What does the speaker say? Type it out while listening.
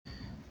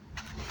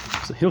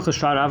So Hilchos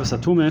Shar Avos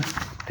Atumah,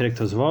 Perek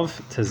Tezvav,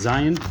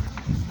 Tezayin,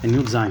 and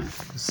Yud Zayin.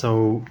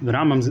 So the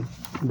Rambam's,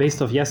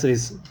 based off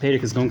yesterday's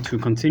Perek, is going to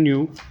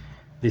continue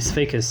this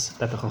fakis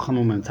that the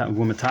Chachamim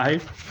will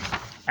metahir.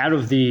 Out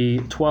of the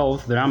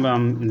 12, the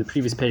Rambam in the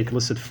previous Perek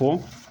listed 4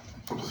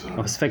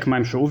 of Sfek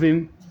Maim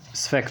She'uvim,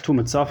 Sfek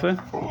Tumah Tzafe,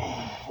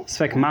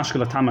 Sfek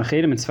Mashkel Atama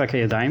Chedim, and Sfek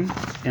Hayadayim.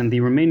 And the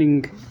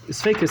remaining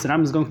Sfekis the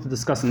Rambam is going to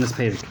discuss in this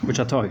Perek, which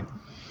are Tohi.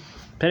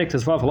 Perek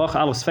Tezvav Halach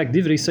Aleph Sfek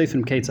Divrei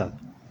Seifrim Ketzad.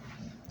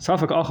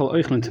 Safek Achal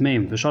Oichlin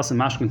Tmeim, V'shas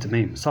Mashkel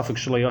Tmeim, Safek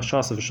Shalei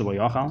Yashas V'shalei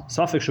Yachal,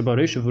 Safek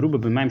Shabaresh V'ruba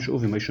B'Maim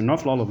She'uvim, V'shu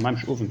Noflu Olav Maim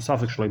She'uvim,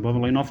 Safek Shalei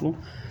B'V'lei Noflu,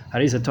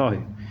 Hariz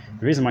Tohi.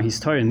 The reason why he's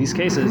Tohi in these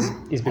cases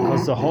is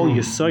because the whole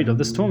Yesod of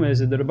this Tumah is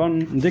the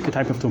Rabban Dikka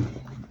type of Tumah.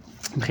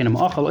 V'chinam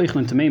Achal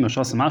Oichlin Tmeim,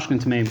 V'shas Mashkel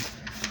Tmeim,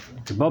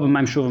 V'Baba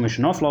Maim She'uvim, V'shu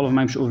Noflu Olav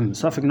Maim She'uvim,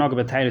 Safek Naga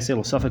B'Tayres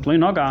Elo, Safek Loi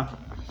Naga,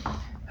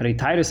 Hari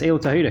Tayres Elo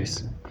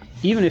Tahires.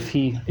 Even if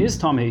he is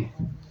Tomei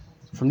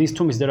from these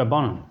tumas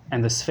derabanan,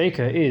 and the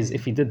sfeika is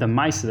if he did the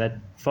maisa that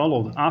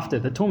followed after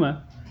the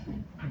tumah,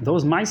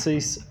 those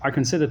maisas are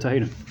considered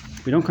tahirim.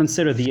 We don't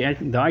consider the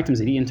items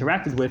that he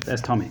interacted with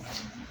as tamei.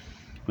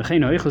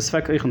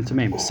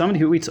 Somebody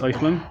who eats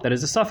oichlum, that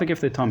is a suffix if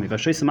they're tamei.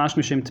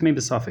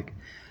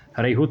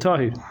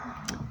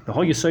 The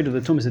whole yesod of the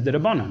tumas is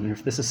derabanan, and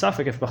if this is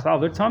suffix if b'chlal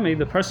they're tamei,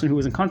 the person who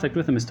is in contact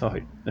with him is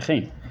tahir.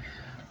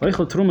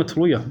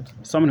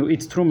 Someone who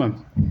eats truma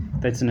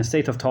that's in a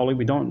state of tali,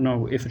 we don't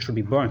know if it should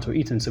be burnt or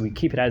eaten, so we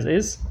keep it as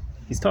is,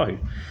 he's tahir.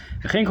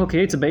 Any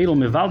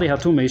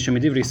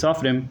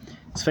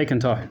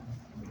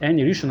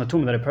rishon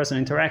atuma that a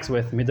person interacts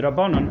with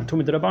midrabanan,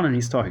 atuma midrabanan,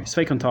 he's tahir.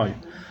 Sveikan tahir.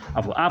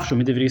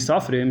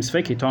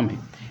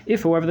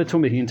 If however the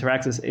tumah he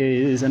interacts with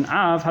is an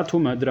av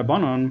hatuma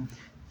drabanan,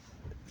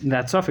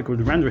 that suffix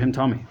would render him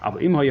tamei.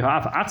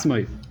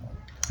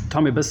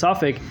 Tommy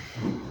besafik,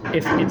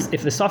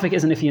 if the suffix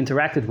isn't if he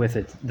interacted with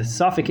it, the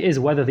suffix is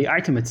whether the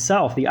item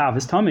itself, the av,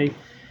 is Tommy.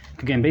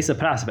 Again, based on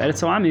pras of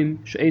eretz amim,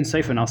 she'ein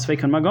sefer now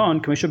sveikan magon,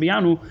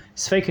 k'meshabiyanu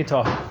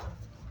sveiketah,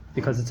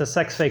 because it's a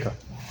sex faker,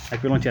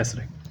 like we learned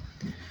yesterday.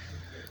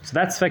 So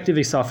that's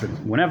effectively suffix.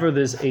 Whenever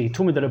there's a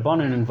tumah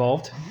derabanan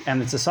involved,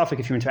 and it's a suffix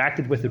if you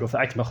interacted with it, or if the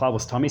item b'chlal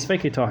was Tommy,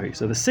 sveiketah.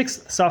 So the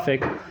sixth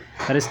suffix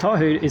that is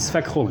tahir is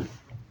svek cholin.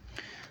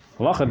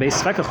 Halacha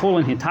based svek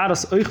cholin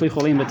hitaras oichli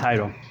cholim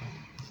b'tayro.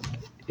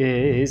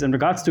 Is in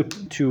regards to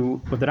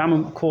what the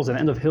Rambam calls at the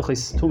end of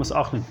Hilchos Tumas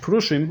Achlim,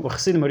 Prushim or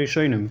Chassidim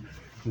Arishonim,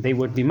 they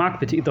would be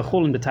makbet to eat the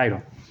chol in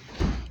b'tayro.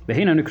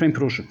 Behena nukreim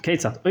Prushim.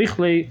 Ketzat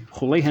oichle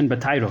cholehen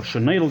b'tayro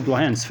sheneil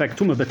glohen sfek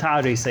tuma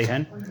b'tayre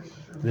sehen.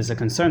 There's a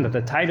concern that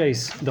the tayra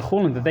is the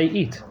cholin that they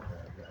eat,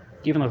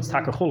 even though it's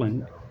taka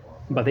cholin,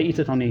 but they eat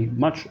it on a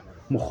much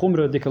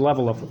muchumra dika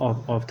level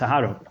of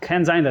tahara.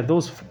 Can zayin that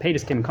those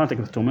payers came in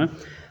contact with tuma.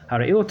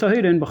 Hara ilo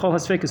tahirin b'chol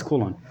hasfek is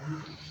kolon.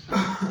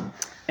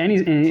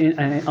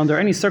 Under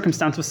any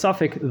circumstance of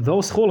suffix,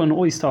 those cholon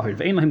always tahir.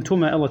 Ve'ein lahim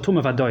tumah ela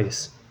tumah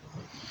vadoyis.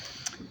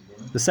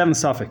 The seventh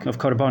suffix of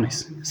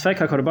karbonis. Sfek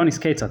ha-karbonis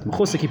ketzat.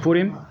 Mechus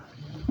kippurim.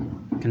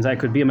 It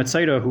could be a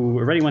metzayra who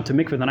already went to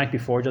mikveh the night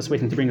before, just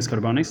waiting to bring his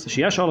karbonis.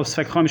 Sheyesh olav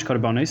sfek chamish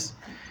karbonis.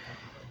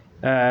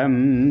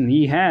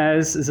 He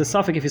has a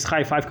suffix if he's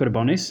chai 5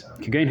 karbonis.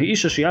 Kigein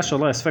ha'isha sheyesh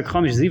olav sfek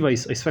chamish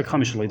zivais sfek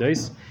chamish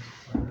leidos.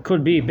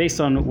 Could be based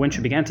on when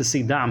she began to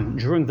see dam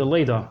during the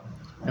leda.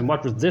 And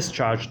what was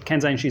discharged,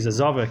 Kenzain she's a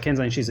Zava,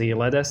 Kenzain she's a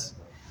Yeledes,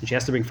 and she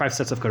has to bring 5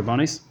 sets of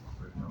karbonis.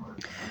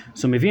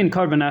 So Mivin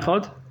Karban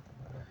Echad,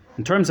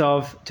 in terms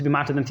of to be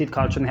mated and tit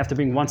culture, they have to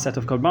bring 1 set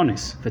of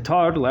karbonis.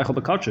 Vitar, Lechel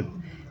Bekalchid.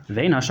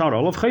 Vein Hashar,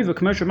 all of Chayva,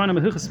 commercial man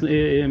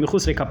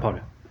Mechusre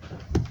Kapare.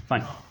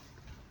 Fine.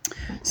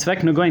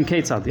 Svek Nagoin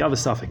Ketzad, the other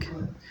suffix.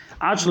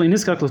 Actually,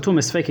 Niskak Latum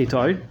is Svek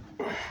Etar,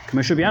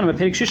 commercial Bianam,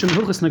 Perik Shishim,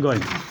 Huchas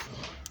Nagoin.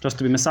 Just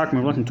to be Masak,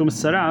 Merlot, Tumas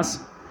Saras,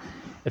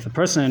 if a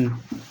person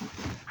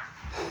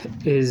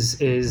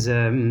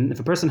if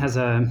a person has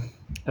a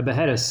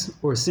beheres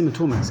or a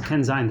simatumas,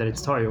 ken zayin that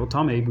it's tari or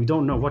tamei, we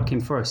don't know what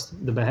came first,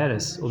 the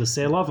beheres or the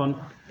seilavan.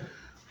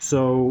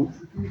 So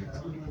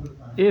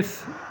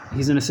if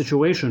he's in a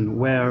situation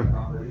where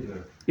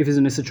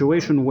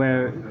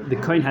the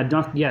kohen had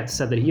not yet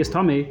said that he is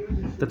tamei,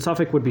 that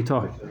suffix would be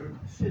tari.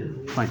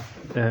 Fine.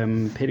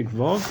 Perik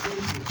vav.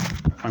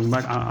 I'm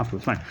back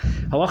afterwards. Fine.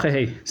 Halacha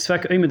hey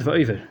svek oimid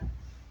va'over.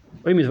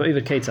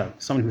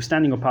 Someone who's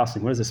standing or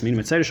passing. What does this mean?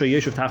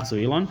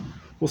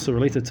 Also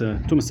related to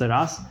Tumas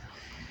Saras.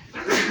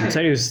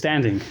 Metzayra who's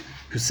standing,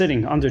 who's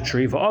sitting under a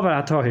tree, and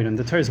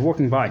the Torah is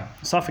walking by.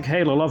 The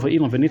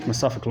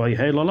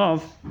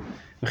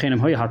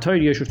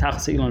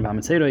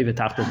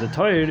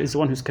Torah is the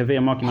one who's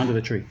kaveh marking under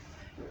the tree.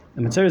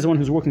 The Metzayra is the one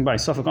who's walking by.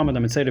 The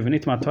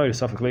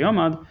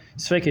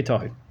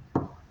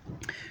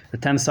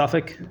 10th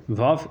suffix,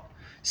 Vav,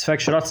 Sfek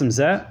Shratzim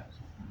Zeh.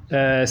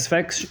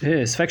 Sfek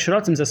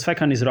shrotzim ze sfek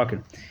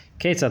hanizraken.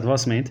 Ketzad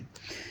was meant.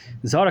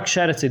 Zarak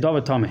sheretz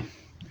edavet tamei.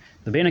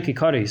 The beina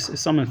kikaris is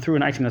someone threw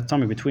an item that's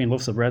tamei between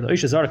loaves of bread.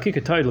 Oisha zarak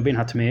kikatoy lebin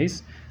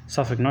hatmeis.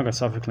 Safek naga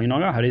safek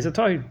linaga hariz a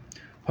toy.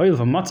 Hoil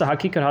v'matzah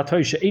hakikar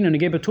hatoy she'inu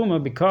negei betuma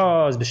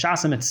because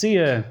b'shasam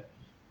etziyah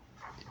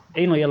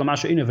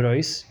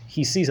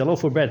he sees a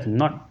loaf of bread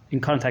not in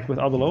contact with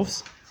other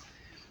loaves,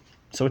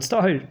 so it's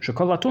tahir.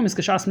 Shekol atum is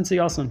kashas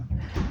mitziyasan.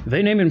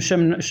 V'neinim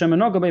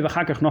shemenoga bei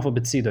v'chakach nofel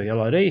betzido.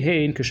 Yalarei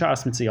hein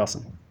kashas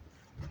mitziyasan.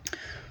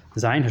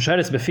 Zayin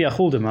hasheretz befi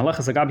achuldim.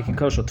 Malachas agabi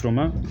kikosha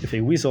truma. If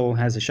a weasel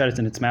has a sheretz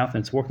in its mouth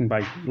and it's walking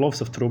by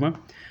loaves of truma,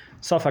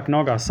 safak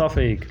noga,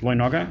 safek loy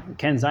noga,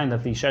 can zayin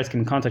that the sheretz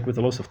came in contact with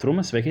the loaves of truma.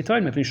 Sveki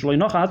toid mepni shloy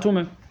nocha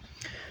hatume.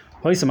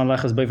 If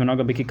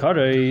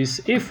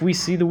we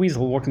see the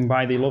weasel walking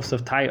by the loaves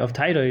of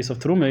taidos, of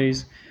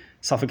trumes,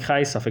 suffix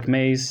chai, suffix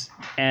maize,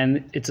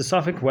 and it's a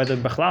suffix whether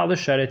bechlal the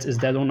sheretz is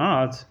dead or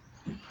not,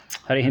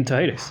 when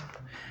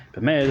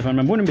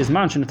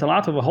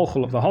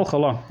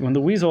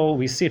the weasel,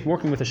 we see it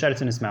working with the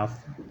sheretz in his mouth,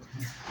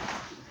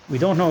 we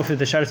don't know if the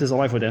sheretz is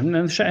alive or dead,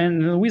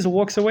 and the weasel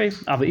walks away.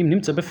 If,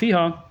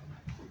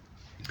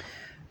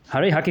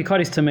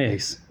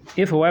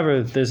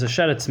 however, there's a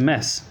sheretz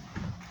mess,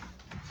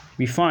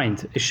 we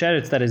find a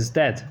sheretz that is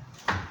dead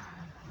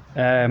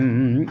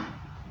in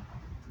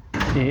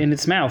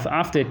its mouth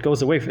after it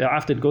goes away from the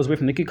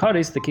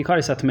kikaris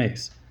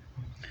atmeis.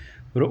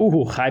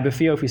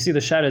 If you see the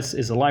sheretz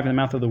is alive in the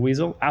mouth of the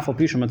weasel,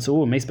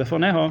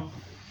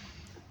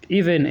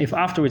 even if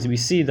afterwards we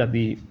see that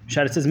the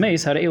sheretz is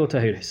meis,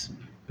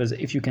 because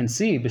if you can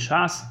see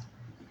b'shas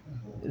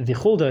the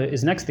chulda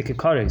is next to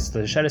kikaris, the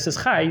sheretz is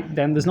chai,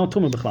 then there's no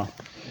tumah b'chlal.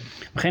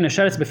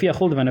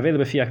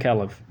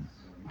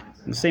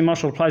 The same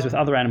mashal applies with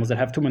other animals that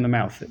have tumah in the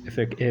mouth.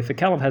 If a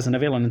calf has an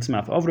avel in its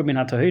mouth, if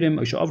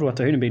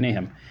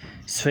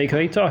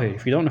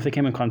you don't know if they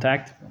came in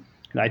contact,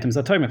 the items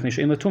are tahir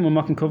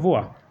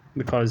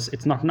because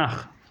it's not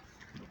nach.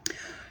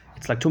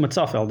 It's like tumah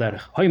tzaf el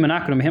derech.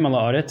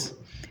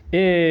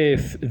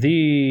 If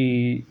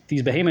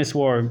these behemoths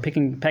were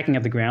pecking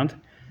at the ground,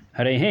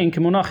 and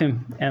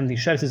the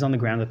sheretz is on the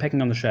ground, they're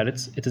pecking on the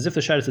sheretz, it's as if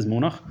the sheretz is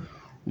monach.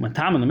 As we'll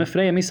see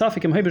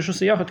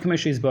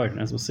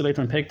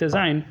later in Perek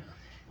Design,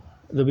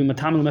 there'll be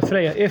matamel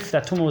mefreya if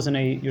that tumah was in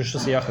a Yerusha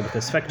Yachid,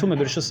 because sfek tumah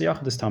b'Yerusha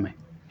Yachid is tamei.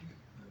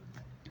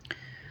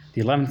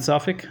 The 11th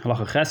suffix,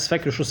 halacha ches,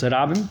 sfek Yerusha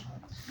Rabim,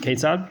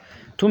 keitzad,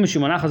 tumah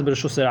shimonachas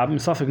b'Yerusha Rabim,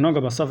 sfek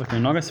noga b'sfek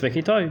leinoga, sfek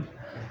itoi.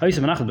 Hayis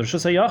monachas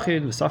b'Yerusha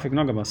Yachid, sfek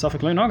noga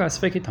b'sfek leinoga,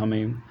 sfek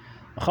itamei.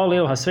 Achal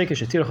leo hasfek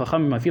shetir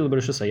chachamim afil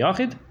b'Yerusha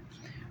Yachid,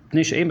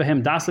 pnei she'em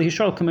behem dasli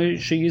hishol k'mei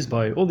she'yiz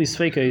by. All these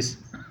fakes.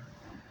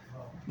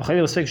 All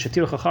sfekes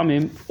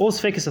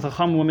that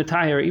Chacham were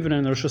mitahir even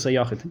in the Rosh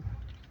Hashayachid.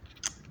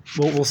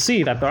 We'll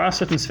see that there are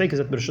certain sfekes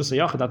that Rosh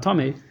Hashayachid are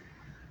tamei,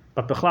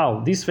 but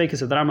bechlal, these sfekes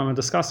that the Rambam are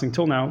discussing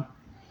till now,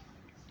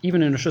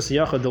 even in Rosh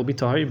Hashayachid they'll be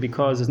tahir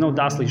because there's no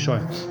dasli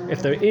shoy.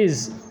 If there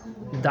is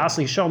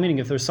dasli shoy, meaning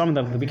if there's someone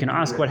that we can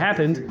ask what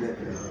happened,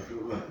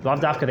 lav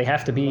dafka they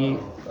have to be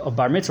of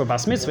bar mitzvah or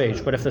bas mitzvah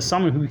age. But if there's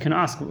someone who we can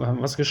ask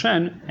what's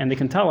geshen and they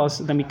can tell us,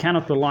 then we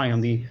cannot rely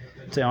on the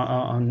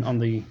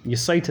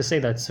Yisai to say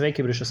that Sveki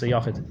B'Rishas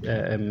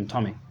Yachid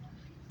Tommy.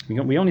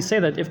 We only say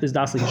that if there's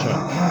Dasli Yishor.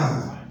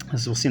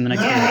 As we'll see in the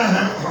next video.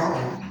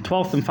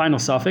 12th and final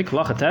suffix,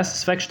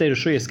 Lachates, Svek Shtei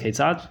Rishuyas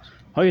Keitzad,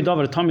 Hoy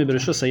Davar Tommy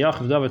B'Rishas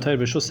Yachid, Davar Toir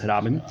B'Rishas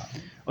Harabim,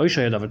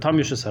 Oishay Davar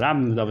Tommy B'Rishas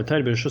Harabim, Davar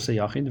Toir B'Rishas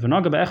Yachid,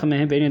 V'Naga B'Echem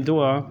Mehem Ve'Nin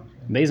Dua,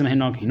 Be'ezem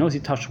Henog, he knows he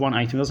touched one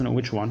item, he doesn't know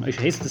which one.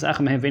 Oishay Hesed Des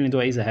Echem Mehem Ve'Nin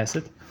Dua Eza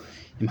Hesed,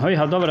 Im Hoy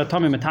HaDavar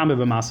Tommy Metame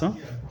B'Masa,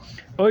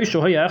 He's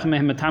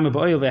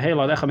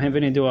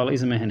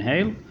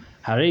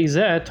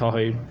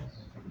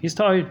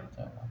toy.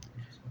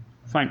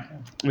 Fine.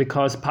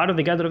 Because part of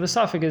the gather of the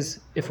suffix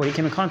is if what he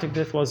came in contact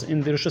with was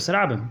in the Rishus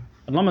Rabim.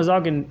 And Lama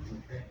Zagin,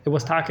 it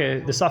was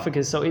Take, the suffix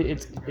is, so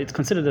it's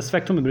considered a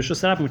spectrum of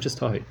Rishus Rabim, which is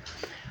toy.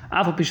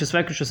 Afal Pishas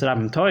Vek Rishus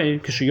Rabim toy,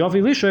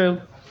 Kishayovi Lishel.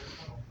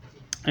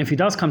 And if he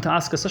does come to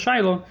ask us a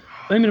Shailo,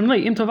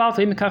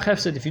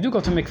 if you do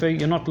go to mikveh,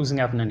 you're not losing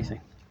out on anything.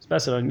 It's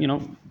better,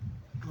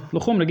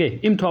 Luchum regay.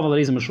 Im tovel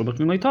reizem shubot.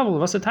 Min tovel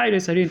was a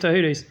tayres herin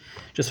tayres.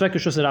 Just vek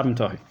shus rabim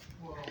toy.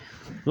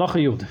 Lacha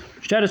yud.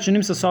 Sheretz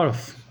shenims a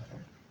sarf.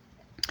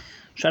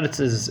 Sheretz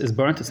is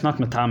burnt. It's not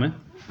matame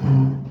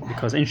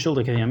because in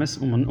shulder keyemes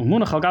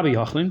munach al gabi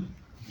yachlin.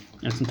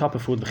 And it's on top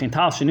of food. Begin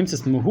tal shenims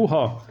es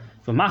muhuha.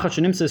 V'machat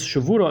shenims es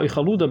shavura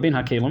ichaluda bin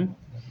hakelim.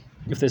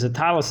 If there's a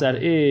talus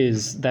that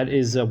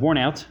is worn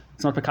out,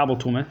 it's not pekabel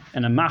tume,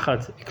 and a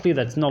machat a kli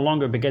that's no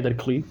longer begeder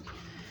kli.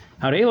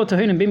 We do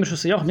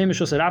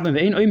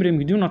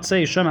not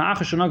say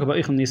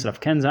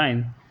can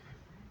sein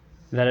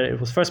that it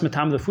was first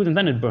metam the food and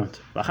then it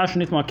burnt.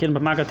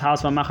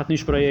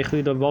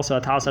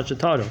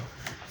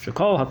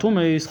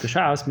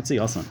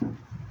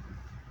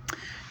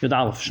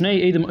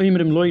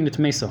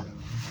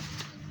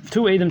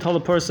 Two Edom told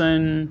a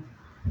person,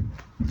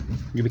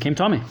 you became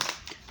Tommy.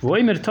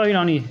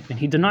 And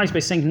he denies by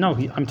saying, no,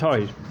 I'm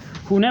tired.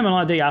 Who never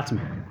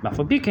but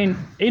for Bikin,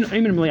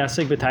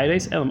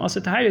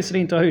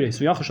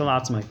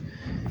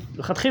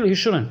 he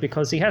shouldn't,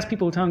 because he has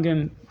people telling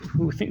him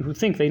who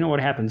think they know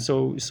what happened.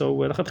 So you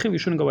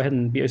shouldn't go ahead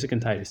and be Isaac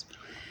and Titus.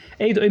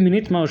 If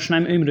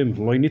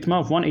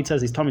one Eid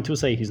says he's Tommy, two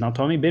say he's not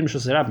Tommy. If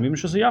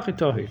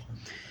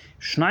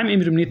Shnaim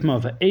imrim nitma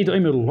ve'ed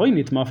omer loy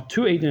nitma,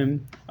 two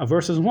edim of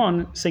verses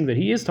 1 saying that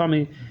he is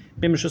Tomei,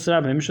 b'mishus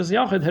rabbi, b'mishus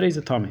yachid, harei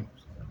ze Tomei.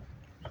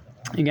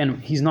 Again,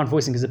 he's not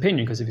voicing his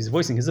opinion, because if he's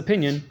voicing his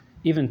opinion,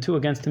 even two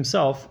against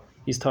himself,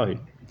 he's Tomei.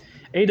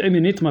 Eid omer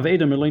nitma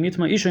ve'ed omer loy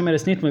nitma, ish omer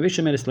es nitma, v'ish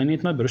omer es loy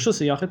nitma,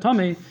 b'rishus yachid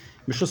Tomei,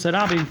 b'mishus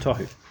rabbi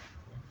Tomei.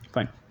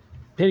 Fine.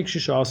 Perik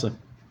Shisha also.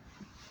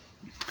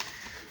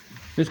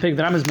 This Perik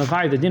Dram is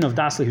Mavai, the din of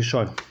Dasli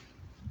Hishoy.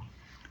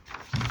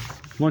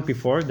 Learned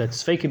before that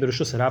Sveiki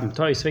B'Rishus Rabim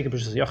Toi, Sveiki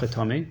B'Rishus Yachid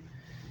Tomei.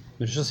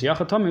 B'Rishus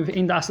Yachid Tomei,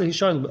 in Dasli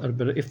Hishoy,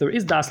 but if there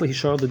is Dasli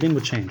Hishoy, the din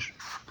would change.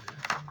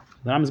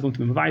 The Ram is going to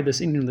be Mavai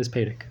this in this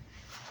Perik.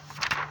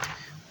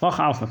 Why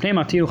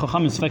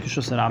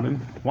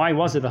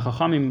was it that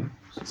Chachamim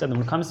said that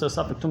when it comes to a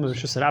Safek Tumah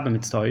B'Rishus Rabim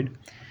it's Toid?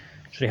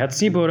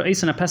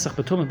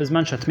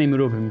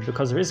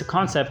 Because there is a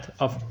concept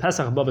of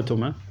Pesach Ba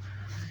B'Tumah.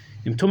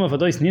 Im Tumah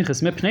Vadois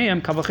Nirches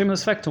Mipneim Kavachim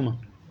L'Sfek Tumah.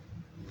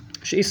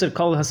 She'isr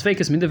Kol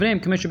Hasfekes Midavreim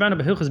K'mesh Bana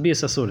B'Hilchas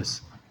Bias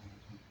Asuris.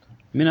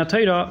 Min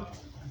HaTorah,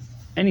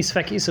 any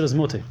Sfek Isr is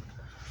Mutter.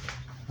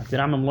 Like the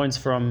Rambam learns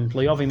from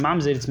Loyovi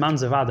Mamzer, it's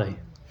Mamzer Vadai,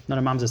 not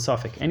a Mamzer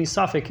Safek. Any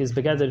Safek is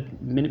begathered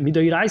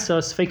Midoiraisa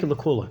Sfek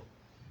L'Kula.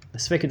 The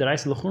Sfek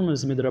D'Raisa L'Churma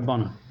is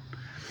Midrabana.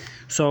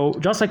 So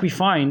just like we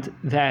find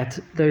that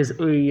there's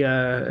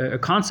a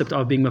concept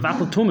of being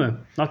Mevatel Tumah,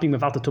 not being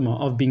Mevatel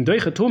Tumah, of being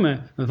Doiche Tumah,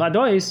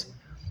 Vadois,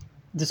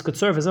 this could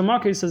serve as a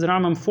marker, says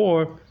Rambam,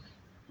 for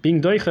being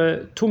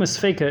Doiche Tumah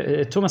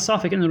Sfeke, Tumah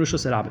Safek in the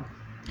Rishus Rabim.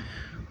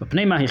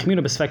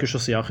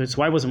 It's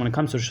why was it when it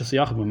comes to Rishus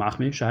Yachid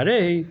B'Machmi?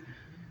 Shaharei,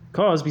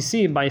 because we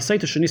see by a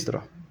Seita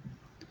Shanistara.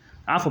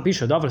 Afal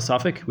Pisha Davar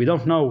Safek, we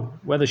don't know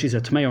whether she's a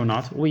Tmei or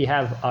not. We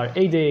have our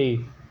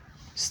Eidei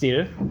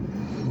Steer.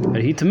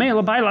 He Tmei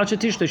Labai Lacha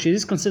Tishta, she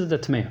is considered a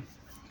Tmei.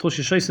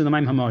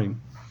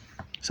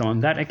 So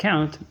on that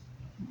account,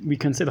 we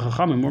consider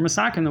Chachamim more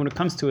Masakin when it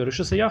comes to a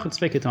Rishus Yachid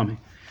Sveketami.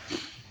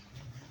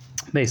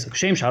 Basic.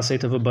 Shem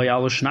Shaseit of a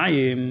Bayal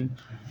Shnayim,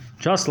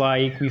 just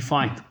like we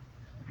find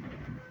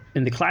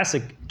in the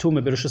classic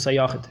Tumah B'Rishus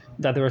Yachid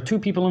that there are two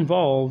people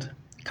involved.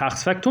 Kach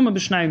Svek Tumah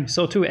B'Shnayim,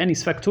 so too any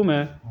Svek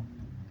Tumah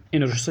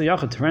in a Rishus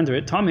Yachid to render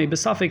it Tami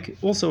B'Safik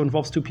also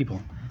involves two people.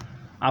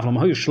 Avlam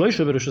Hoyu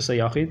Shloisha B'Rishus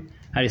Yachid,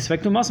 had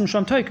Svek Tumah Masam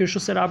Sham Toy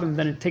Rishus Rabim,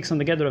 then it takes on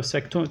together of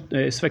Svek Tumah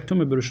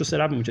B'Rishus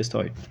Rabim, which is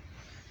Toy.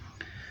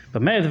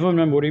 But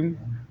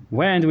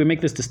when do we make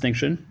this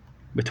distinction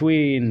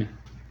between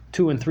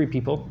 2 and 3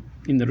 people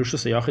in the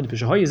Rishus Yachid?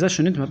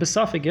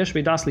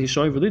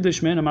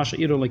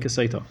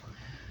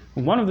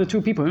 One of the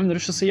 2 people in the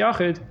Rishus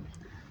Yachid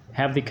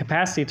have the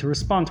capacity to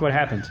respond to what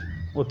happened,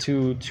 or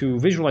to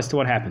visualize to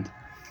what happened.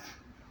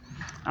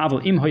 You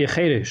ask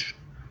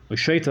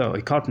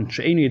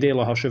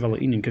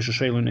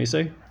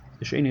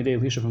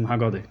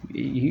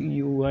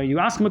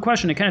him a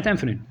question, I cannot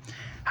answer it.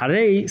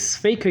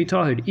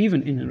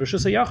 Even in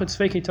Rishus Yachid,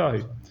 Svekei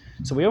Tahir.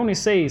 So we only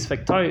say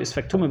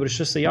Svektumah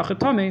B'Rishus Yachid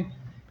Tami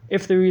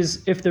if there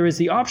is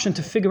the option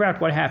to figure out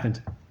what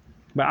happened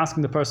by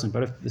asking the person.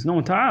 But if there's no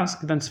one to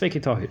ask, then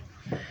Svekei Tahir.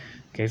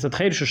 Okay, so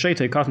Tcheirish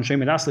Sheita Yikatan Shem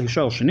Edasli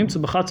Hishol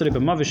Shenimtzu B'Chatzari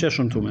B'Mavish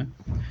Shon Tumah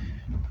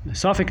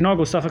Safek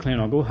Nagu Safek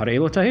Leinagu Harei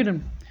Lo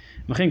Tahirim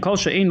Machin Kol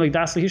She'ein Lo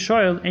Yidasli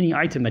Hishol, any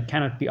item that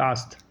cannot be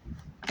asked,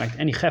 like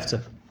any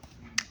chefza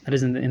that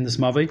is in this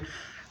Mavi.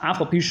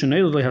 Afal Pi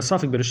Shenei Lo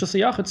Hasafek B'Rishus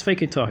Yachid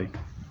Svekei Tahir.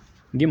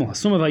 Gimel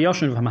Hasuma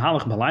Vayoshin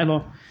V'Mahalach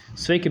B'Laylo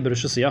Svekei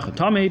B'Rishus Yachid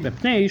Tami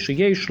B'Pnei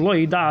Sheyesh Lo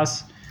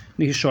Yidas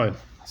Lihishol.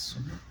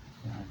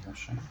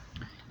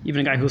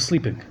 Even a guy who's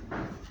sleeping,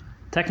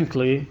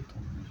 technically,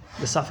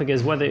 the suffix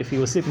is whether if he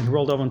was sleeping, he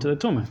rolled over into the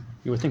tumah.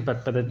 You would think,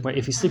 but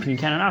if he's sleeping, you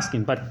cannot ask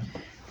him. But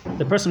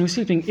the person who's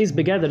sleeping is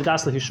begathered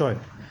das lehishoy.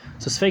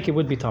 So Svekei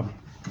would be Tomei.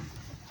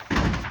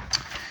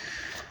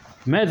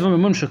 Another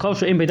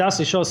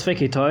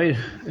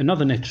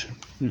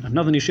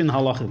niche in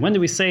halacha. When do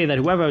we say that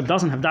whoever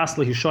doesn't have das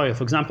lehishoy,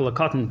 for example, a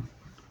cotton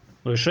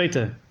or a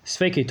shreita,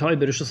 Svekei toy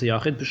b'rishus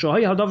yachid,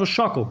 b'shohay hadav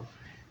shakel,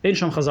 ein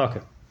sham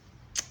chazaka.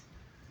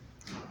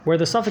 Where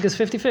the suffix is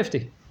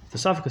 50-50. The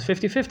suffix is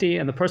 50-50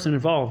 and the person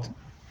involved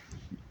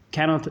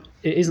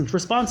isn't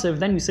responsive,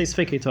 then we say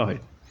Svekei Tahir.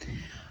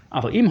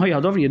 If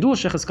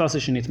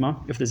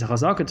there's a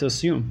chazaka to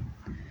assume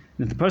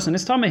that the person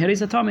is Tomei, here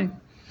is a Tomei.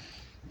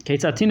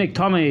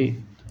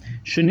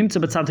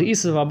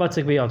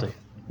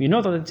 We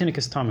know that the tinik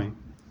is Tomei.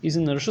 He's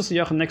in the Rishus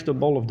Yachid next to a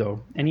bowl of dough,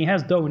 and he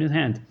has dough in his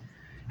hand.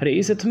 Here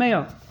is a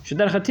Tmea.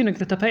 Shederach hatinik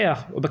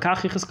tetapeach,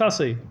 ubekach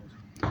yicheskasei.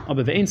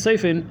 Aber ve'ein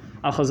seifin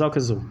al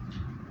chazaka zu.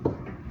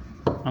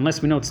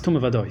 Unless we know it's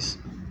Tumah Vadois.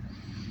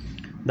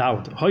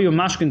 Daud. Hoyu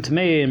mashkin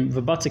Tmeim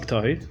v'batzik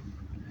Tahir.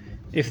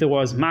 If there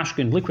was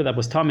mashkin, liquid that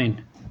was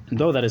Tamin, and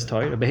dough that is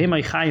Tahir,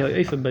 behemai chaya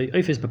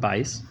oifis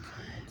b'bayis,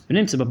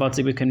 v'nimtze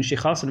b'batzik v'ken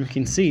we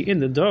can see in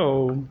the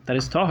dough that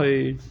is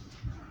Tahir,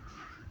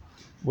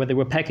 where they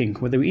were pecking,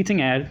 where they were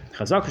eating at,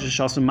 chazak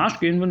sheshasum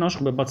mashkin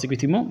v'noshch b'batzik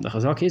v'timum. The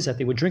chazak is that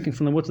they were drinking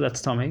from the water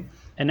that's Tamei,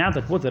 and now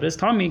that water that is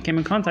Tamei came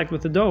in contact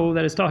with the dough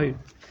that is Tahir.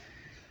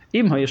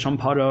 Im hoyu sham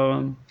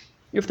para,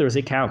 if there is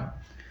a cow,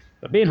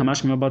 And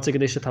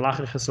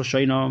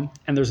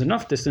there's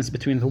enough distance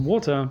between the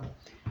water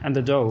and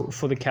the dough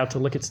for the cow to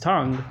lick its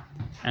tongue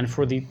and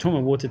for the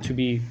tumah water to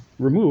be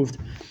removed.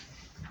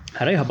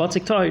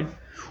 The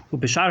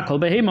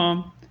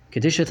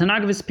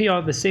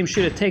same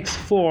shit it takes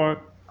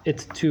for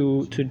it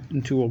to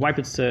wipe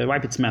its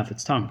mouth,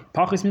 its tongue.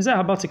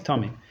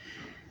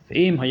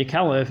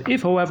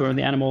 If, however,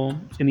 the animal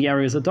in the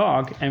area is a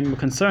dog, and we're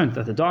concerned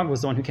that the dog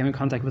was the one who came in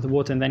contact with the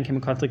water and then came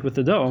in contact with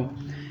the dough,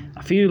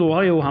 if the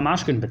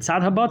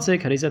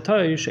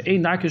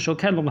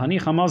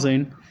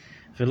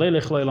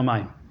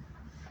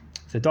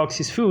dog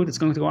sees food, it's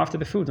going to go after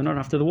the food and not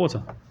after the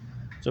water.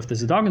 So if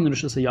there's a dog in the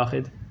Rishus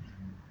HaYachid,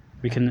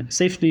 we can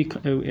safely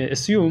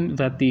assume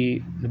that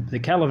the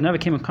kelev never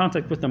came in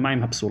contact with the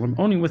mayim hapsulim,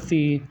 only with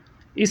the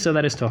isa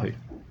that is tahir.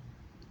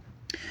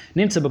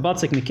 If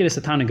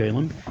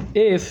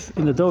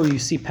in the dough you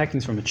see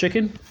peckings from a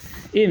chicken,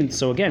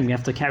 so again we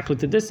have to calculate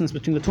the distance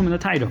between the tum and the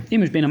taito.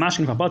 If the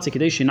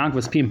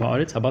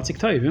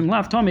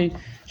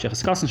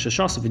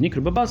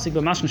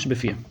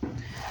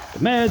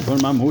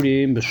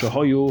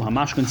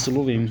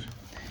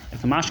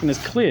mashkin is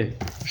clear,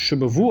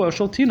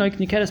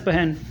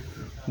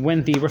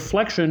 when the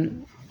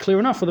reflection, clear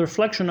enough for the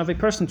reflection of a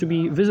person to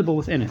be visible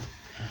within it.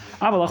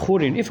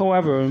 If,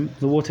 however,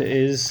 the water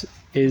is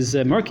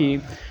murky,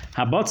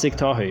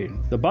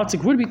 the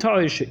batzik would be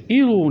tahir.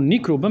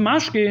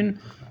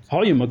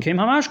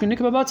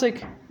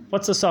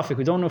 What's the suffix?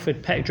 We don't know if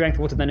it drank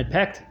the water, then it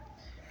pecked.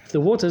 If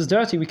the water is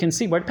dirty, we can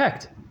see where it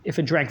pecked, if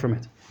it drank from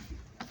it.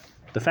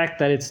 The fact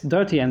that it's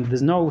dirty and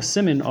there's no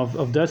simin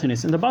of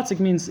dirtiness in the batzik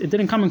means it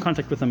didn't come in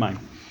contact with the mayim.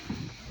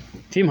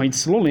 And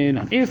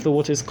if the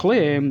water is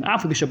clear,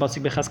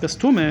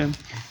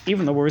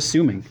 even though we're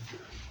assuming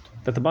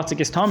that the batzik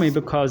is tami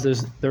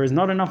because there is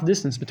not enough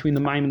distance between the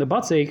mayim and the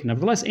batzik,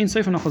 nevertheless, ain't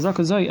sefer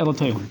nachazaka zay elo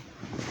toyim.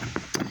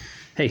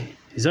 Hey,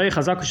 zay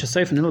chazaka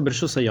shesefer nilo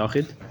b'rishus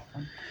hayachid.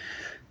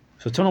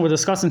 So we're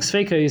discussing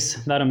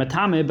sfeikos that are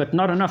metame, but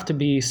not enough to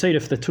be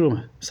seif the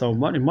truma. So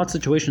in what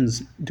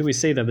situations do we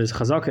say that there's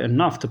chazaka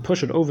enough to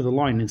push it over the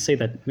line and say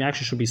that we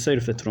actually should be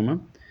seif the truma?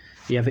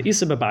 You have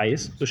isa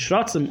babayis,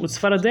 ushratzim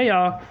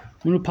utzfaradeya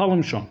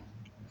munupalim shon.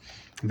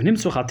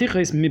 V'nimtzu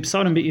chatichos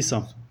mibsarim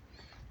beisa.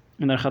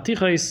 And there are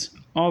chatichos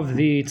of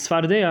the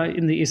tzfaradeya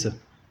in the isa.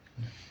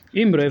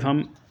 Imrev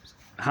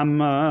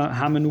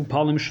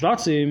hamenupalim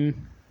shratzim.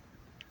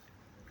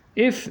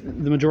 If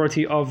the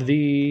majority of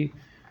the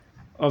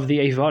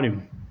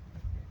Eivarim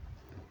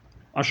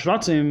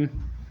Ashratzim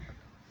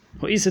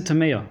Ho'isa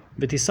Tameya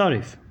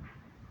V'tisarif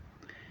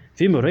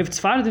V'imorev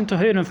Tzfardim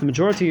Tohirim. If the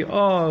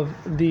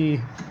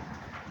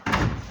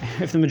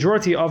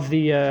majority of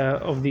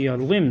the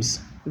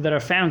limbs that are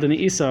found in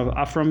the Isa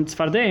are from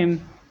Tzfardim,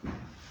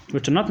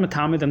 which are not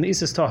Matamid, then the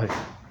Isa is Tahir.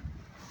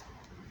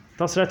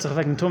 Das redt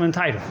like Tum and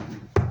Taira.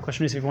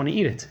 Question is if you want to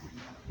eat it.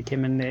 He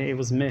came in, it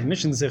was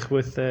mishing sich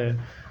with the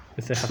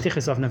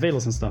chatichas of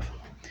nevelos and stuff.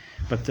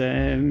 But what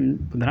the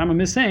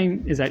Rambam is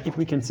saying is that if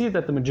we can see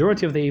that the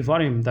majority of the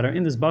Eivarim that are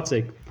in this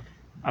batzik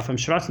are from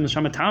Shratz and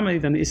Neshama Tamei,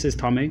 then the Issa is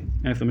Tamei.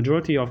 And if the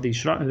majority of the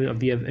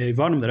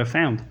Eivarim that are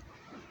found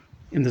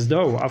in this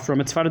dough are from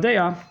its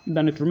Faradeya,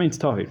 then it remains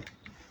Tahir.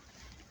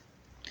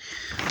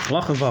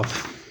 Halacha Vav.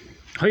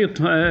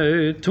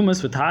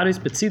 Tumas v'taris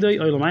betzidei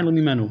oilomayin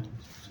l'mimenu.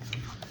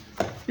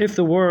 If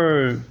there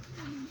were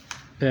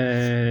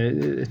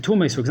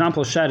tumas, for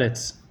example,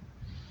 sheretz,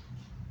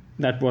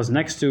 that was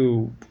next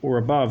to or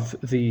above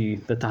the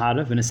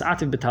tahara,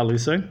 v'nesativ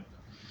b'talusay,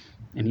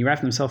 and he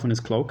wrapped himself in his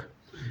cloak.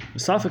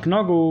 Safek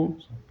nagu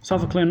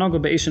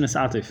be'ishin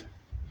nesativ,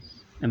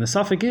 and the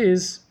suffix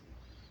is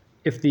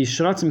if the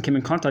shratzim came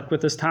in contact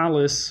with this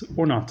talus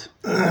or not,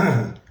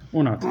 So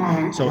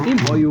im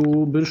hoyu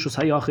birshus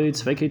hayachid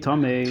svekei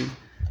tamei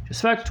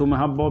shesvek tuma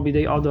habbo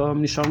bidei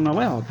adam nishar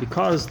naleh,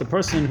 because the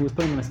person who is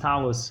putting on his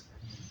talus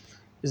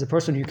is the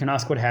person who can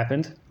ask what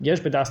happened.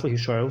 Yesh bedas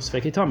lehishoyel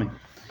svekei tamei.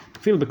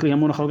 Even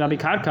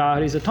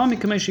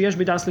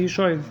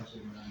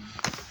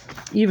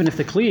if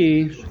the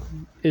kli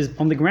is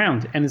on the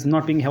ground and is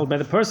not being held by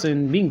the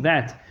person, being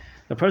that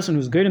the person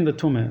who's good in the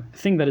tumah, the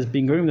thing that is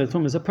being good in the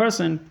tumah is a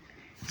person,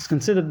 is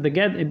considered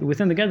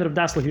within the gather of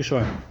das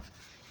lehishoyel.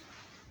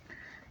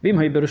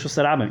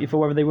 If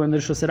however they were in the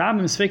Rishus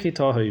Rabim,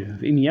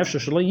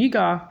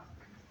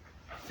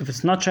 if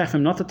it's not shech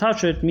him not to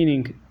touch it,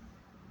 meaning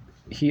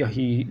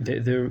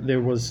there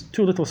was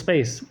too little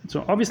space,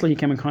 so obviously he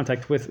came in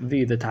contact with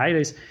the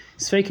Taires,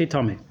 Sveikei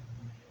Tomei.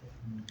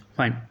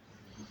 Fine.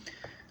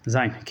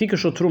 Zain. Kikar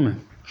shel Trume.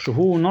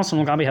 Shehu nasan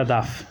al gabi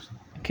hadaf.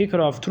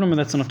 Kikar of Trume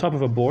that's on the top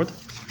of a board.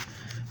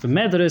 The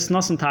medres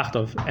nasan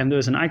tachtov, and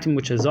there's an item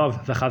which is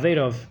of the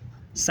chaverov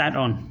sat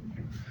on.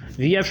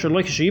 And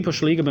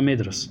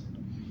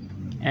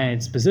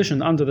it's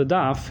positioned under the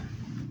daf.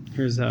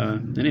 Here's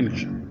an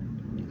image.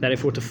 That if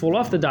it were to fall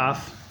off the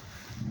daf,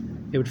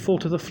 it would fall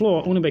to the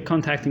floor only by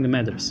contacting the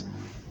medres.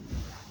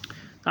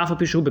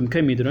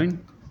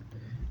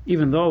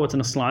 Even though it's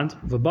in a slant,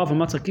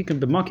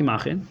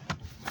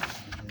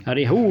 It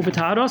didn't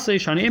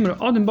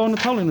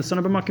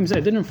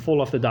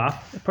fall off the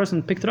daf. A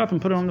person picked it up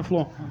and put it on the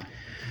floor.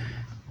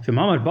 If a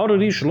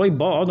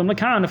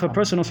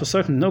person was for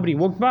certain nobody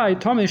walked by,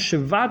 fine.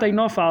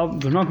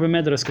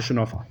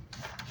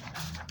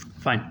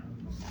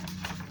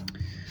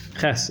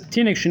 If there's a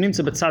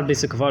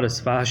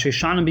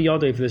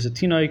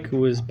tinoik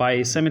who is by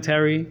a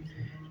cemetery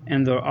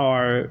and there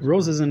are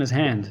roses in his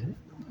hand,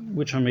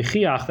 which are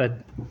mechiach that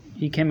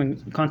he came in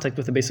contact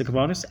with the basic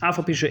kavaris,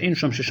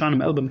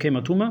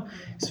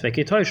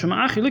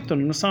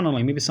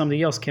 maybe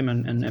somebody else came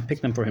and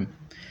picked them for him.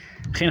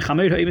 We're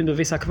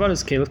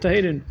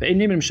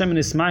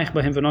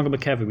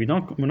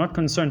not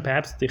concerned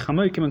perhaps the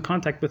chamoy came in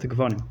contact with the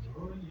kavarim.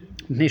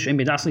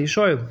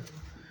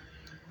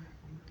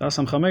 That's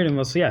some chamoy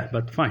was, yeah,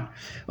 but fine.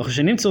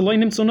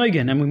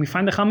 And when we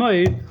find the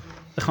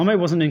chamoy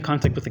wasn't in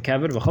contact with the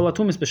kaver.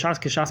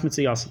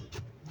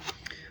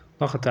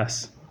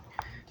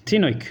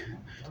 Tinoik.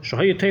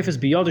 Shohay tefes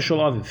biyad shel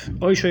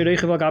aviv. Oy shoy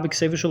regev gab ik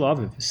seven shel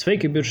aviv.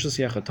 Sveike birshas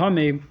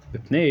yachatame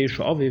bepnei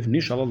shel aviv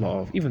nishal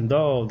alav. Even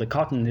though the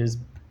cotton is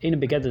in a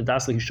beged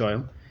daslich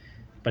shoyel,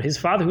 but his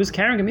father who is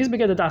carrying him is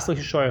beged daslich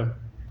shoyel.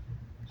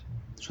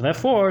 So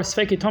therefore,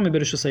 sveike tame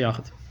birshas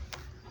yachat.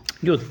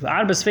 Good. The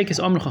arba sveike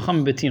is amr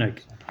chacham betinoik.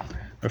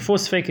 Or four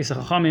sveike is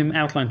chachamim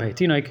outlined by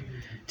tinoik.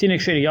 Tinoik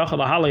sheri yachal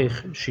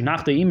halich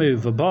shinach de imu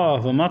v'ba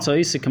v'matza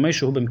isi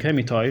kameshu hu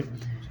b'mkemitoy.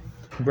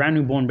 Brand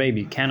newborn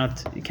baby it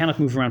cannot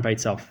move around by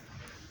itself.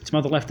 Its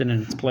mother left it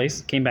in its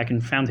place, came back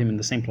and found him in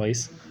the same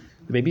place.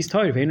 The baby's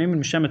tired. We're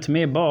not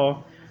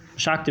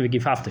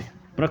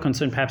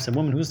concerned perhaps a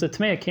woman who's the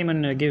tmei came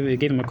and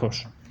gave him a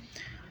kosh.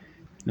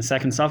 The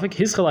second suffix,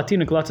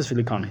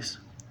 the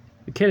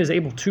kid is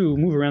able to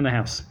move around the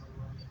house.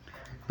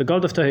 The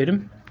god of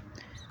Tahirim,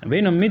 and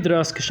Veinam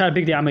Midras Kashar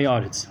Big the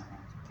Amayaritz.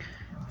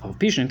 Of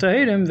Pishin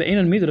Tahirim, the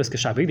Einan Midras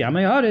Kashar Big the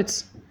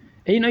Amayaritz,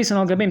 Ein Eisen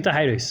al Gabim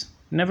Tahiris.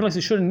 Nevertheless,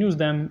 you shouldn't use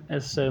them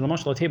as a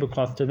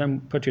tablecloth to then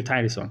put your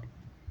titus on.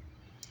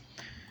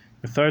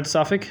 The third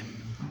suffix,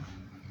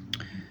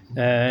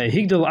 if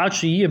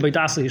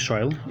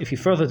he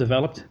further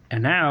developed,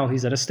 and now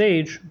he's at a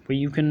stage where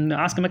you can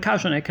ask him a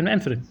kasha and I can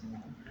answer it.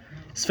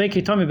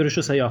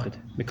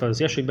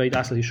 Because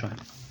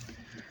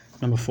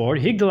number 4,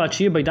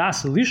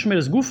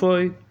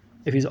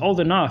 if he's old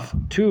enough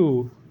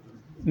to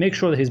make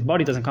sure that his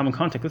body doesn't come in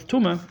contact with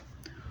tumah,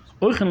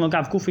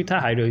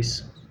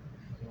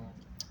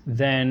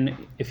 then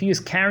if he is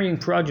carrying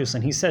produce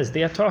and he says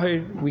they are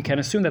tahir, we can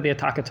assume that they are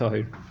taka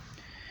tahir.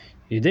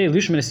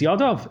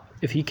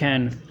 If he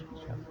can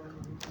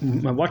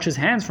watch his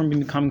hands from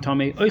becoming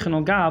tamei, oichen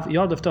al gav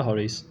yadav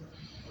taharis.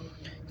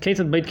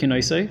 Ketat beit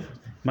kinoisei,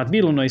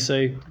 matbilu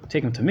noisei,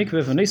 take him to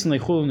mikveh, v'neisen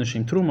leichul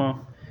neshim truma.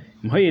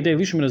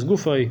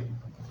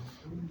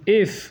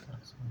 If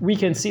we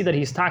can see that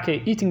he's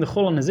taka eating the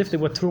chulon as if they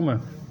were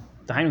truma,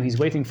 the he's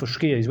waiting for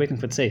shkia, he's waiting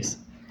for tzeis,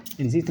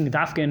 and he's eating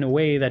dafka in a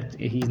way that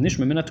he's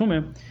nishma min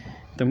hatumah,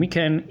 then we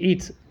can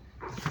eat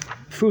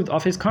fruit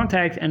of his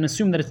contact and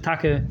assume that it's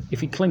taka. If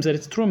he claims that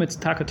it's truma, it's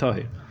taka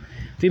tahir.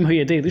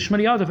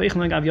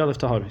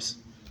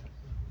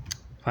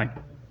 Fine.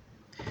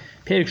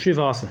 Perik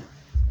Shivasa.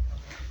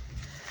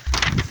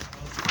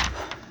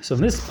 So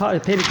in this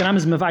Perik Ram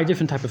is a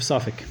different type of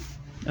suffix.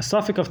 A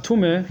suffix of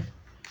tumah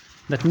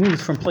that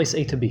moves from place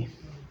A to B.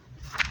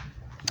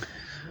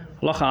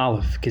 Halacha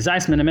Aleph.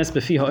 Kizais min ames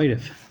befi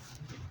ha'orev.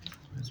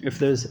 If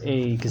there's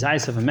a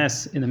kizais of a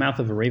mess in the mouth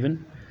of a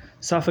raven,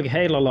 suffix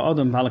heil ala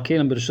adam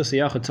b'alakelim b'rishus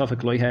yachad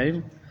suffix loy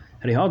heil.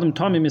 Rehadam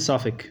tami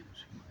misafik.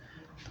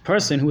 The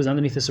person who is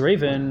underneath this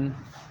raven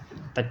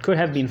that could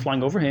have been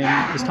flying over him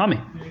is tami.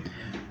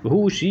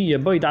 He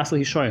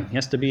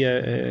has to be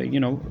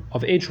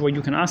of age where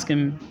you can ask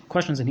him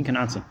questions and he can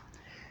answer.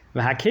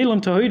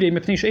 Person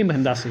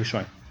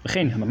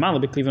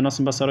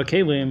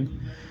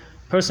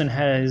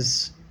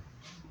has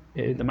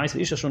the Ma'aseh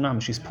Isha Shonam,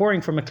 she's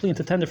pouring from a kli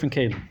into 10 different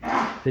kelim.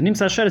 The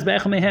Nimsa Sheretz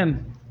be'echel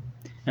mehem.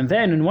 And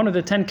then in one of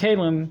the 10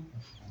 kelim,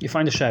 you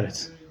find a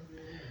sheretz.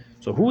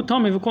 So who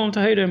Tommy v'kolon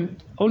tahirim?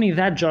 Only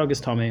that jug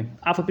is Tommy. Even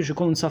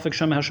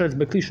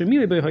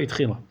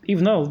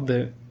though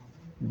the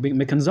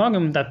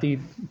mekanzagim that the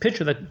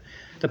pitcher that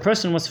the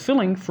person was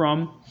filling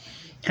from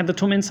had the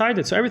tum inside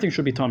it, so everything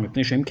should be Tommy.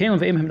 If,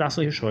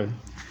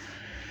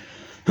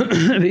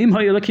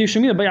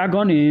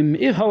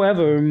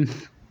 however,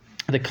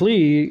 the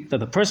kli that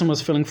the person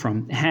was filling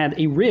from had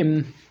a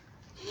rim,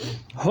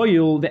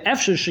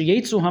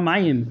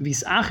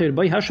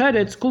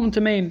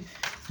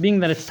 being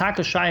that it's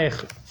taka shaykh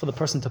for the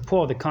person to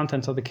pour the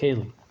contents of the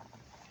keli,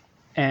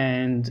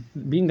 and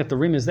being that the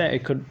rim is there,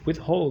 it could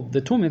withhold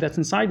the tumah that's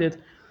inside it.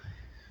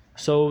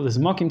 So there's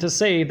mocking to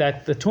say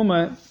that the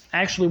tumah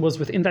actually was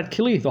within that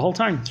keli the whole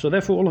time. So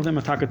therefore, all of them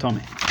are taka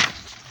tumah.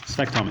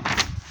 Svek tumah.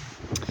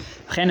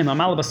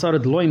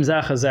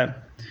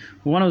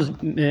 One was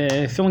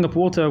filling up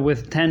water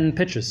with 10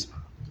 pitchers,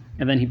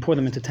 and then he poured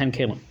them into 10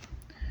 kelim.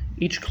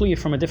 Each kli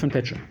from a different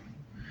pitcher.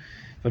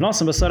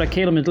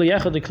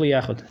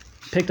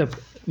 Picked up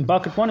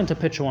bucket 1 into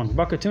pitcher 1,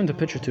 bucket 2 into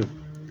pitcher 2.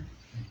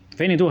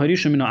 Wenn du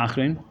harishim min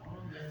achrin,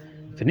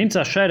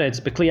 v'nimtza sheretz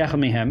bekli echad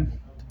mehem,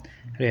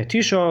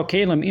 re'atisha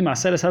kelim im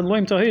aseres had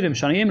loim tahirim,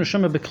 shani im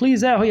reshama bekli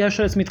zeh hoy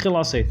sheretz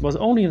mitchilaset. It was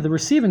only the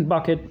receiving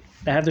bucket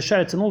that had the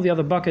sheretz, and all the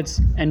other buckets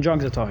and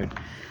jugs are tahir.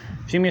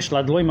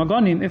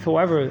 If,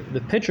 however,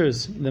 the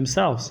pitchers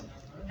themselves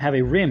have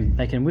a rim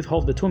that can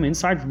withhold the tumah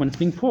inside when it's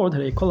being poured,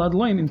 when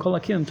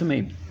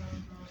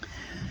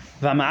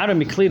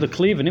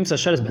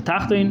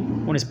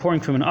it's pouring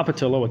from an upper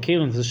to a lower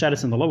keli, the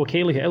sheretz in the lower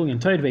keli, if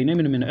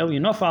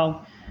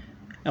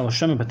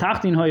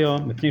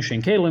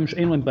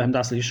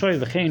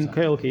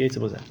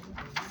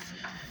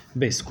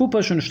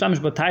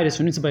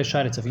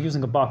you're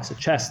using a box, a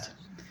chest,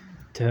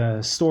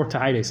 to store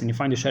tahires, and you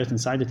find the sheretz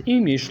inside it,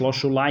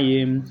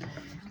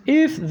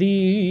 if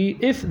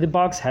the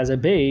box has a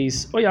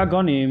base,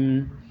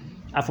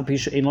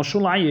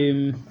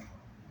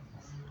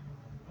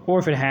 or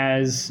if it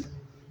has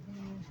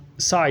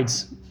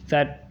sides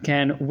that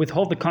can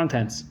withhold the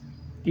contents,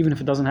 even if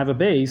it doesn't have a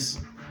base,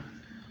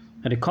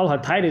 and it call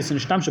tahires and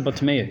shtamshe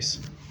batmeis.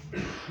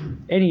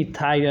 Any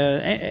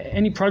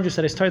produce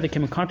that is tied that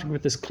came in contact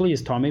with this kli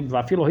is tamei.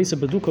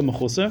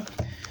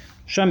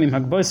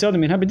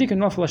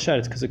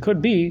 Because it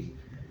could be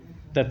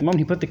that the moment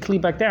he put the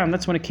kli back down,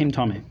 that's when it came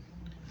tamei.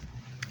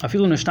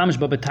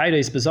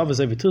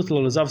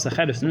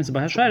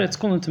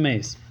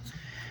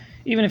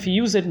 Even if you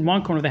use it in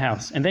one corner of the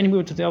house, and then you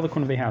move it to the other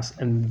corner of the house,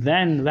 and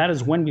then that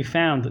is when we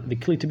found the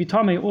kli to be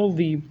tamei, all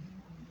the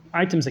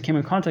items that came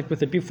in contact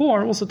with it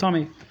before are also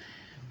tamei.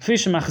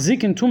 Tumah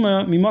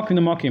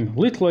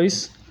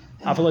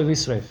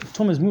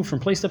is moved from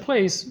place to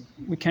place.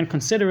 We can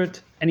consider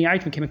it, any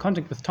item came in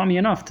contact with tummy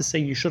enough to say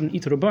you shouldn't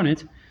eat it or burn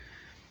it.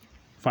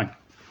 Fine.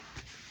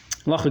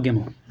 One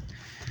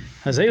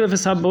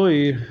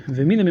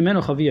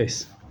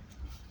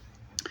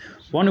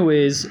who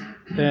is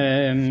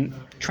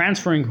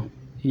transferring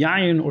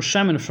yayin or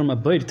shemen from a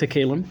boir to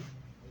kelim.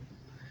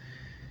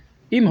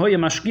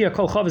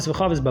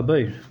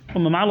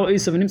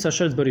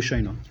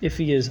 If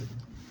he is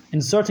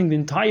inserting the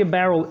entire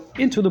barrel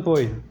into the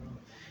boir,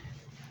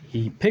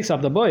 he picks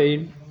up the boir,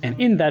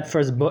 and in that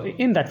first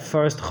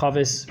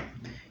chavis,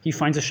 he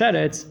finds a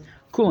sheretz,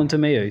 kulon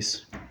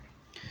tameos.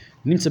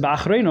 If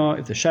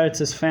the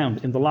sheretz is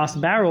found in the last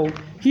barrel,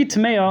 he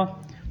tameya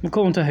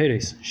kulon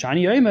taheres.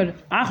 Shani yomer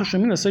achar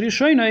shemina sari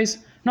shoynes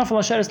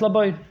nafal sheretz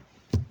laboir.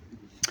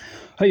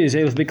 If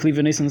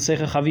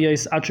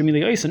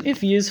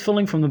he is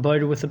filling from the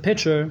boir with the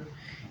pitcher,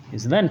 he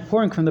is then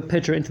pouring from the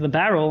pitcher into the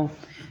barrel.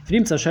 And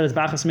in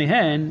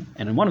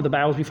one of the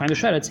barrels we find the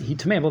sheretz, he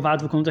tamei b'vad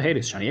v'kulon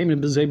taheres. Shani yomer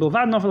b'zei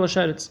b'vad nafal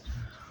sheretz.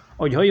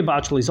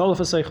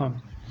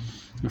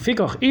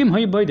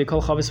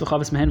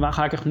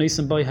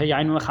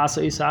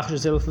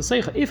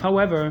 If,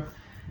 however,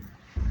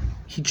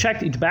 he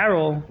checked each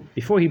barrel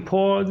before he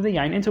poured the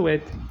yain into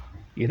it,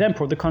 he then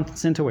poured the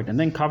contents into it, and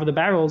then covered the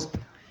barrels,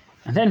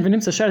 and then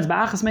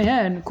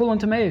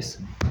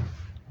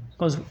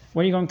because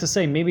what are you going to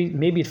say?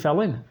 Maybe it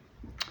fell in.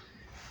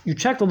 You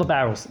checked all the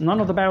barrels.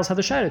 None of the barrels had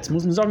the sheretz.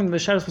 Muslims arguing that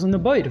the sheretz was in the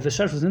boir. If the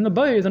sheretz was in the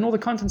boir, then all the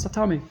contents are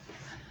tamei.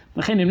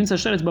 The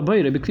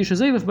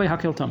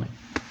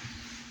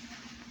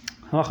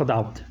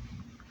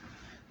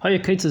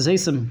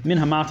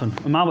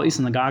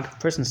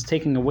person is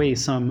taking away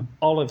some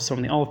olives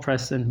from the olive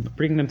press and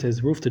bringing them to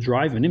his roof to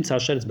drive. The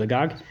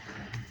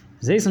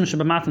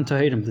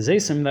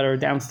zaysim that are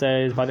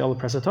downstairs by the olive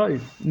press are toy.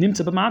 If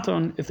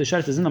the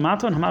sheretz is in the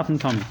maton, hamatan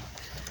tamei.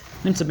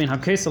 Nimtza bin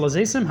hakesel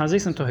zaysim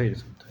hazaysim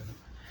tohirim.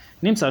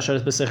 Nimtza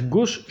sheretz b'sech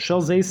gush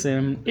shel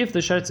zaysim. If the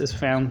sheretz is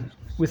found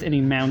with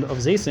any mound of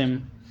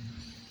zaysim,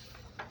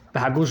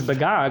 b'hagush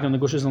begag, and the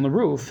gush is on the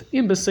roof.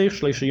 Im b'sech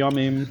shleisha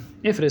yamim.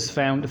 If the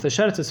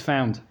sheretz is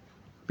found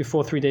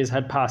before 3 days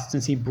had passed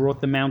since he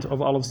brought the mount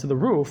of olives to the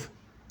roof,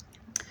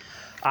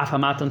 af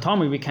hamatan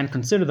tamei, we can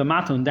consider the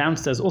maton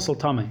downstairs also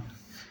tamei.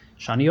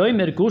 Shani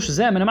yomer gush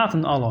zeh min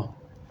hamatan Allah.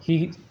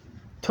 He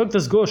took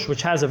this gush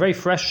which has a very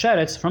fresh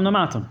sheretz from the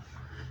maton.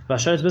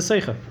 If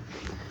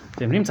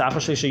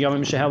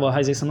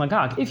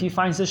he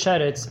finds the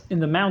sheretz in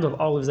the mound of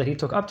olives that he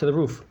took up to the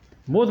roof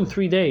more than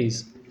 3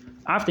 days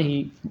after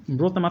he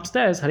brought them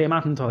upstairs, why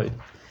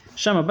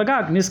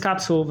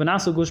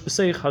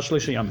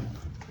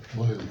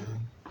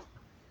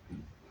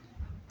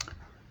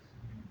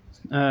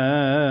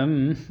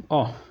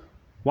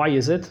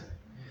is it?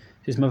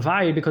 It's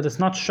mavai because it's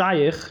not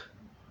shaykh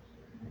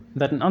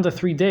that in under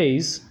 3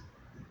 days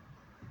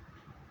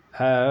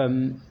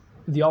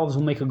the olives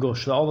will make a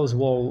gush. The olives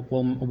will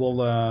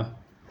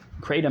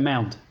create a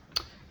mound.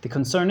 The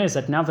concern is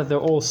that now that they're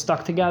all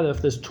stuck together,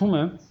 if there's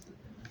tumah,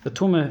 the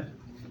tumah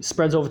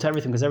spreads over to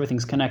everything because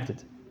everything's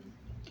connected.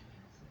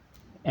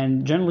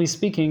 And generally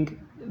speaking,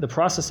 the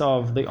process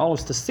of the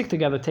olives to stick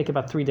together take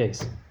about 3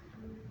 days.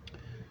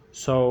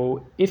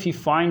 So if he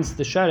finds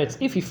the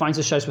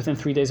sheretz within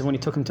 3 days of when he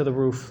took him to the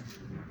roof,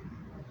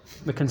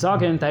 we can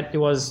say that it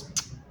was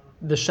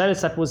the sheretz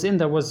that was in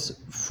there was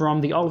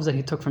from the olives that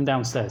he took from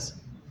downstairs.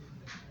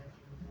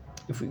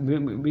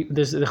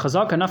 there's the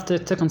chazak enough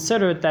to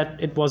consider that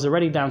it was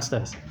already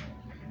downstairs.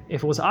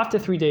 If it was after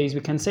 3 days,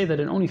 we can say that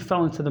it only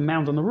fell into the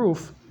mound on the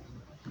roof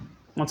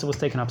once it was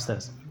taken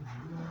upstairs.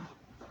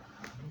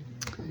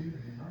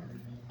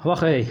 One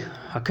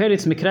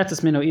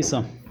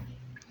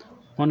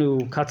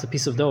who cuts a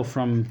piece of dough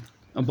from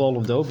a bowl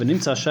of dough, and in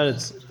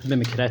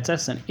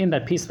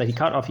that piece that he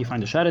cut off, you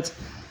find the sheretz.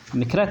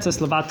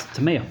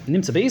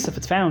 If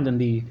it's found in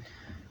the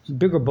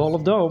bigger bowl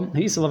of dough,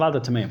 if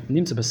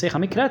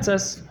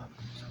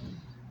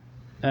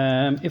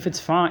it's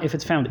found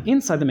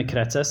inside the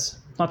mikretzes,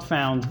 not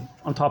found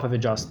on top of it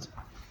just.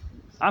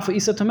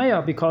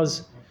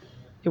 Because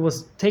it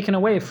was taken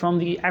away from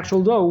the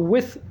actual dough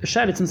with the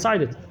sheretz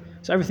inside it.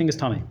 So everything is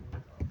tummy.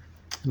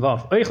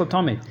 Vav. Oichel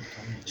tummy.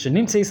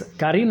 Shenimtzis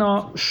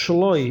karina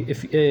shloi.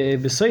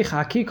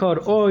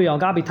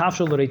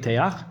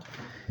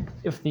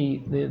 If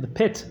the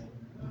pit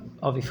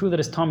of the food that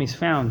is tummy is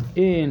found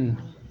in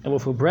a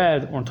loaf of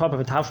bread or on top of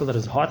a tafshel that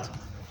is hot,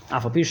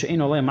 even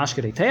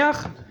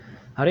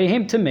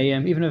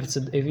if it's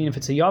a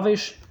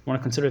yavish, you want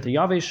to consider it a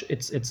yavish,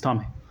 it's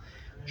tummy.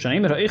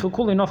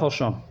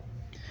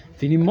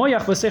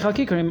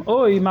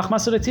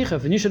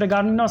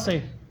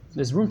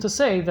 There's room to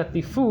say that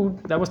the food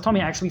that was tummy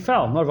actually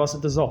fell, not was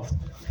it dissolved.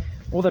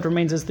 All that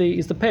remains is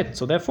the pit,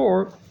 so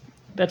therefore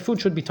that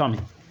food should be tummy.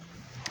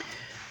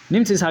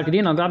 If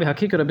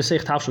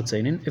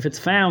it's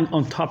found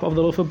on top of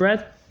the loaf of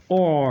bread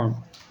or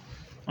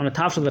on a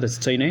tafshel that is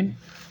tzeinin,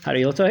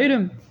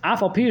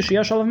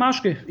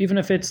 even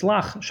if it's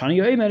lach,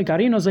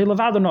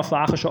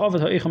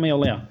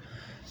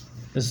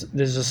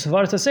 there's a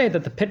svar to say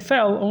that the pit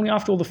fell only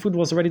after all the food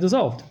was already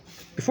dissolved,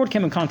 before it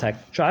came in contact.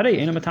 If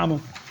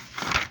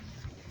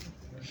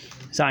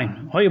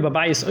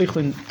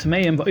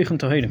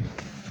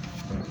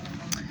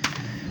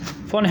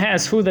one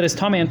has food that is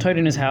tummy and toid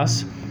in his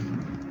house,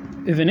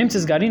 if the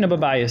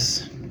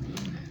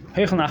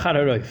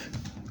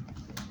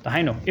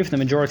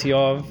majority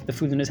of the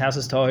food in his house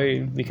is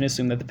toid, we can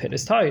assume that the pit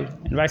is toid,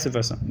 and vice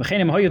versa.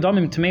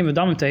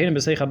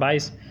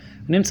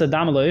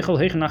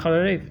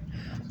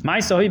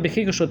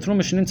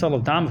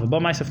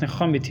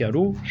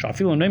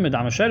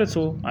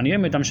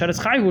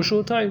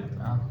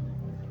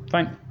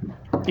 Fine.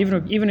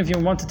 Even if you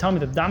want to tell me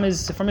that dam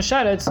is from a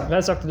sheretz,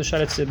 that's up to the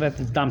sheretz that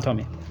it's dam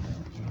tummy.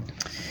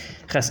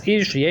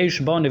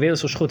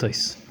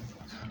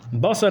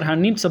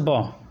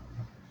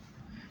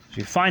 If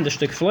you find a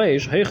stick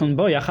flesh, we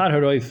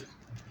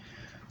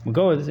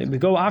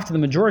go after the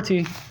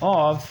majority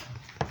of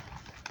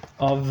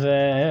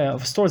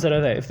stores that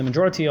are there. If the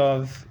majority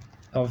of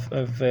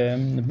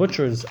the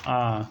butchers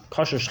are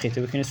kosher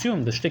shchita, we can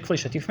assume the stick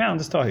flesh that you found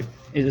is tahir,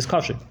 is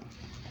kosher.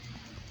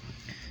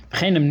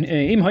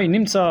 Im hoy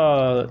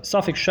nimtza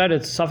safik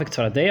sheretz safik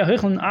tzaradea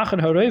hechlen acher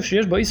haroif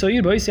sheyesh bo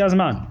isair bo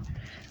isazman.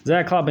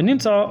 Ze klar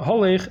benimtza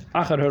holich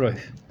acher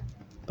haroif.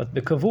 But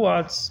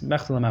bekavuat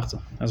mechtel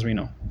mechtel, as we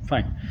know.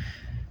 Fine.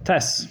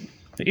 Tess.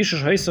 The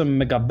ishish hoysem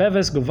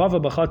megabeves guvava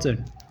b'chatzir.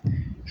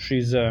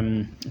 She's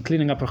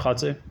cleaning up her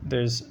chatzir.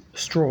 There's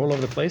straw all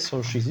over the place,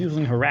 so she's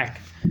using her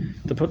rack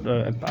to put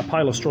a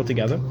pile of straw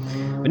together.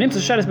 Benimtza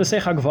sheretz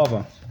b'secha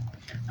guvava.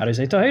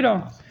 Harizei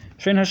tahira.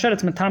 Shein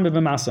hasheretz metam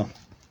b'masa.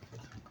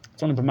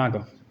 It's only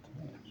b'mago.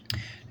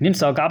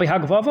 Nimtza al gabi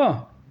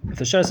hagvava. If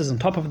the sheretz is on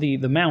top of the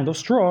mound of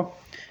straw,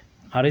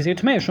 harizei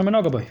tmei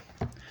shomenagaboy.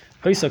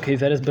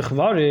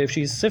 If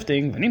she's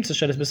sifting, there's a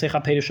sheretz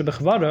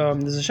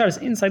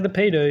inside the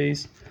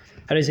peidos.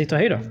 If,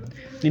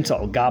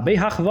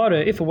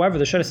 however,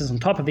 the sheretz is on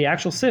top of the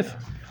actual sif,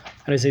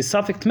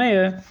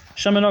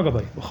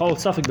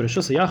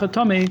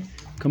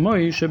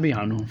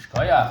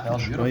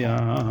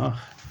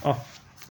 Oh.